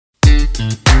Hello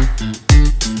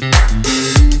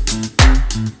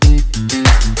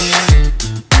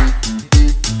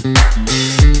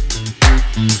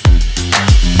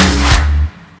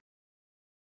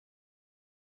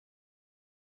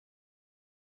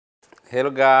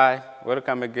guys,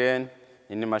 welcome again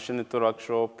in the machine tool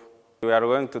workshop. We are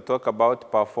going to talk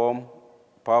about perform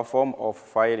of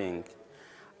firing.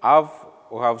 As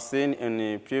we have seen in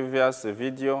the previous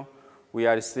video, we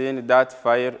are seeing that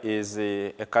fire is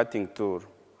a cutting tool.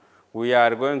 We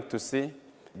are going to see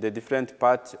the different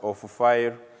parts of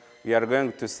fire. We are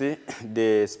going to see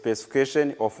the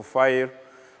specification of fire.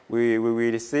 We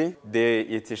will see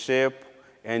its shape,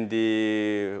 and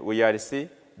we will see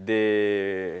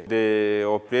the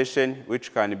operation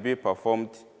which can be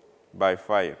performed by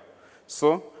fire.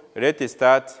 So let's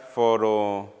start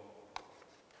for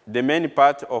the main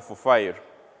part of fire.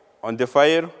 On the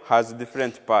fire has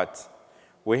different parts.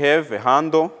 We have a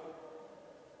handle.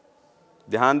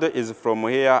 The handle is from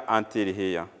here until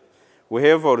here. We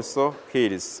have also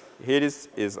heels. Heels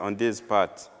is on this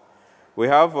part. We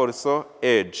have also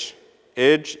edge.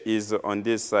 Edge is on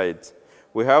this side.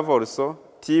 We have also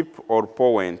tip or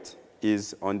point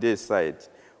is on this side.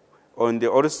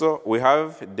 Also, we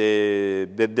have the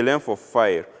length of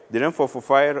fire. The length of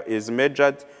fire is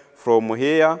measured from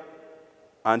here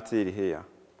until here.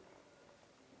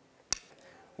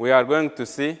 We are going to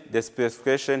see the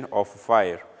specification of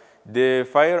fire. The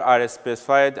fire are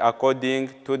specified according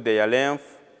to their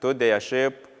length, to their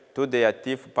shape, to their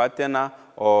tip pattern,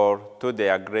 or to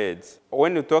their grades.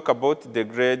 When you talk about the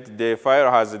grade, the fire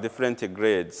has different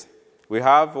grades. We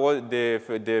have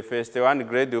the first one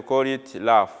grade, we call it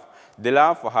laugh. The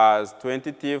laugh has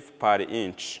 20 teeth per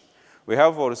inch. We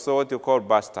have also what we call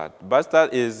bastard.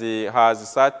 Bastard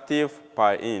has 30 teeth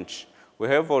per inch. We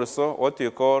have also what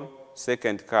we call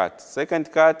second cut. Second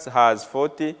cut has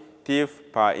 40 teeth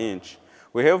per inch.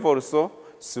 We have also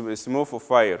smooth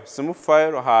fire. Smooth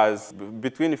fire has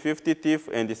between 50 teeth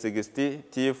and 60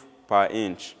 teeth per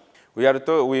inch. We are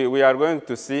going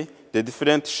to see the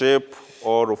different shape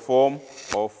or form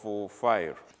of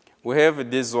fire. We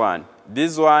have this one.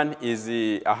 This one is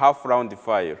a half-round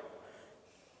fire.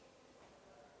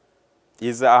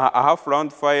 It's a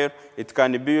half-round fire. It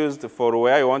can be used for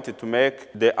where you want to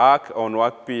make the arc on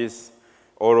workpiece,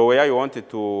 or where you want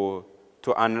to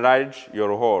enlarge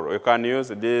your hole. You can use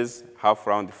this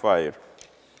half-round fire.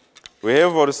 We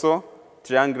have also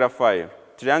triangular fire.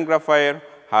 Triangular fire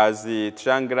has the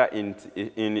triangular in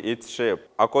its shape.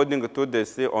 According to the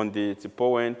C on the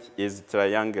point is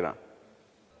triangular.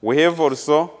 We have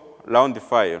also round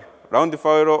fire. Round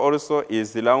fire also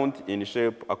is round in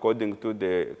shape according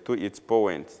to its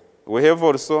point. We have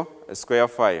also a square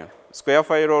fire. Square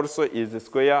fire also is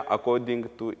square according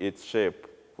to its shape.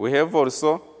 We have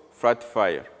also flat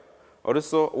fire.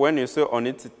 Also, when you see on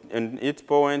its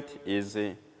point is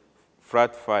a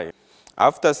flat fire.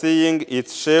 After seeing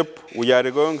its shape, we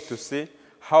are going to see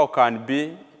how can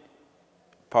be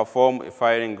perform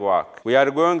firing work. We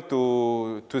are going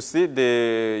to see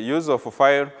the use of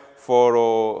fire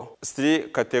for three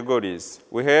categories.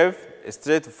 We have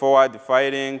straightforward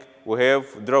firing, we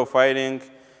have draw firing,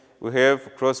 we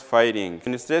have cross firing.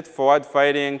 In straightforward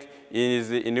firing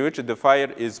is in which the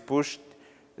fire is pushed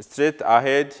straight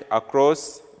ahead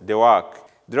across the work.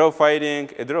 Draw firing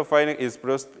is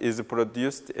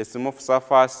produced a smooth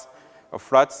surface, a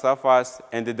flat surface,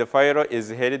 and the fire is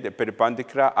held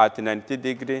perpendicular at 90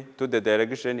 degrees to the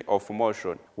direction of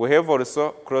motion. We have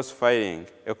also cross firing.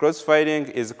 A cross firing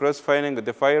is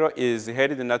the fire is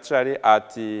held naturally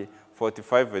at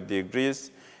 45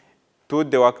 degrees to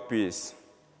the workpiece.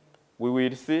 We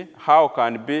will see how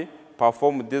can be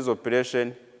perform this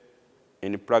operation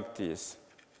in practice.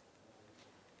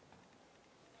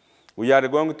 We are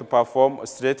going to perform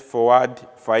straightforward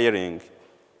firing.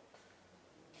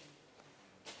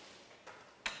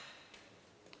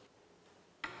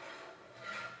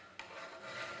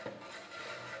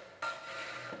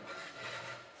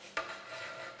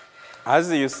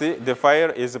 As you see, the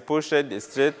fire is pushed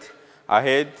straight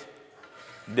ahead,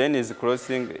 then is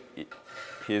crossing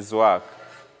his work.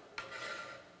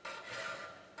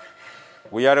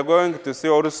 We are going to see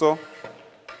also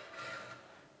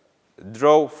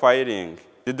draw firing.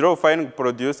 The draw firing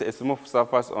produces a smooth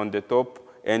surface on the top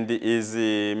and is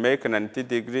make 90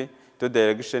 degrees to the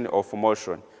direction of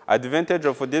motion. Advantage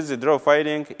of this draw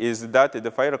firing is that the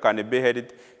fire can be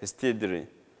held steadily.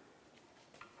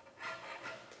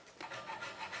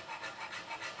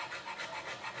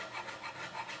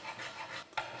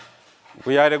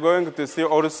 We are going to see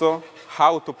also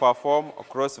how to perform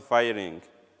cross firing.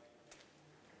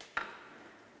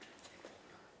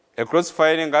 A cross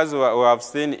firing, as we have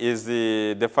seen, is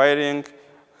the firing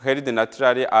held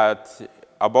naturally at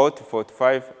about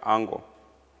 45 angle.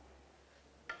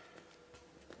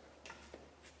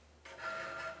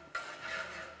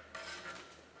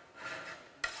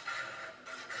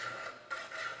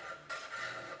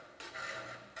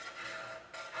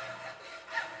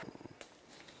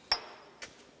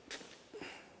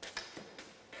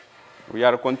 We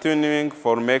are continuing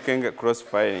for making a cross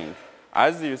firing.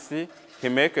 As you see, he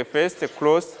make a first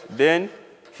cross, then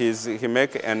he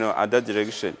make another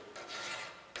direction.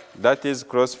 That is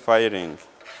cross firing.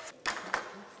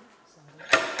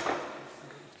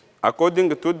 According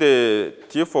to the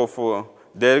tip of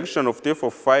direction of tip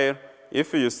of fire,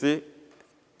 if you see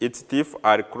its teeth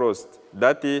are crossed,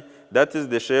 that is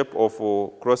the shape of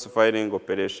cross firing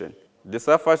operation. The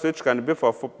surface which can be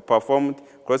performed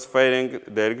cross firing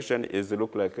direction is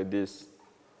look like this.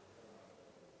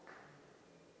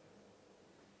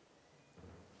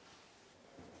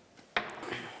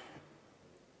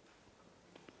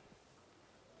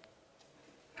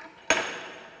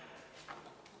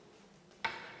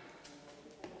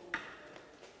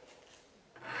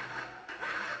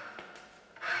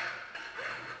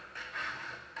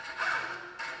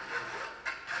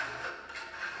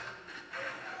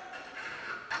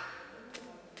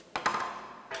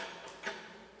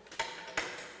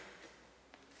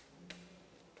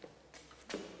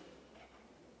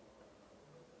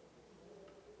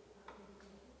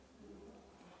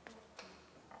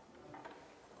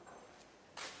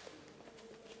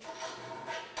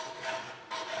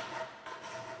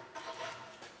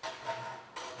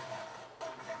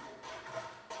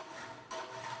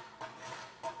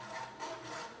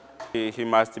 He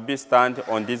must be stand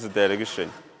on this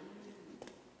direction.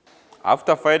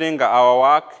 After firing our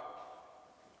work,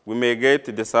 we may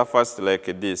get the surface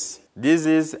like this. This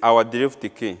is our drift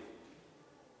key.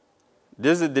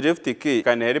 This drift key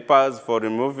can help us for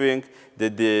removing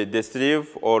the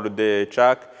sleeve or the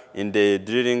chuck in the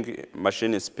drilling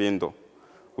machine spindle.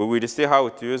 We will see how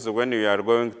to use when we are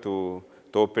going to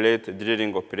operate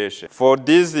drilling operation. For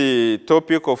this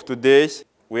topic of today,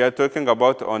 we are talking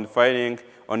about on firing.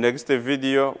 On next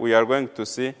video, we are going to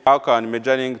see how can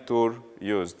measuring tool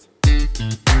used.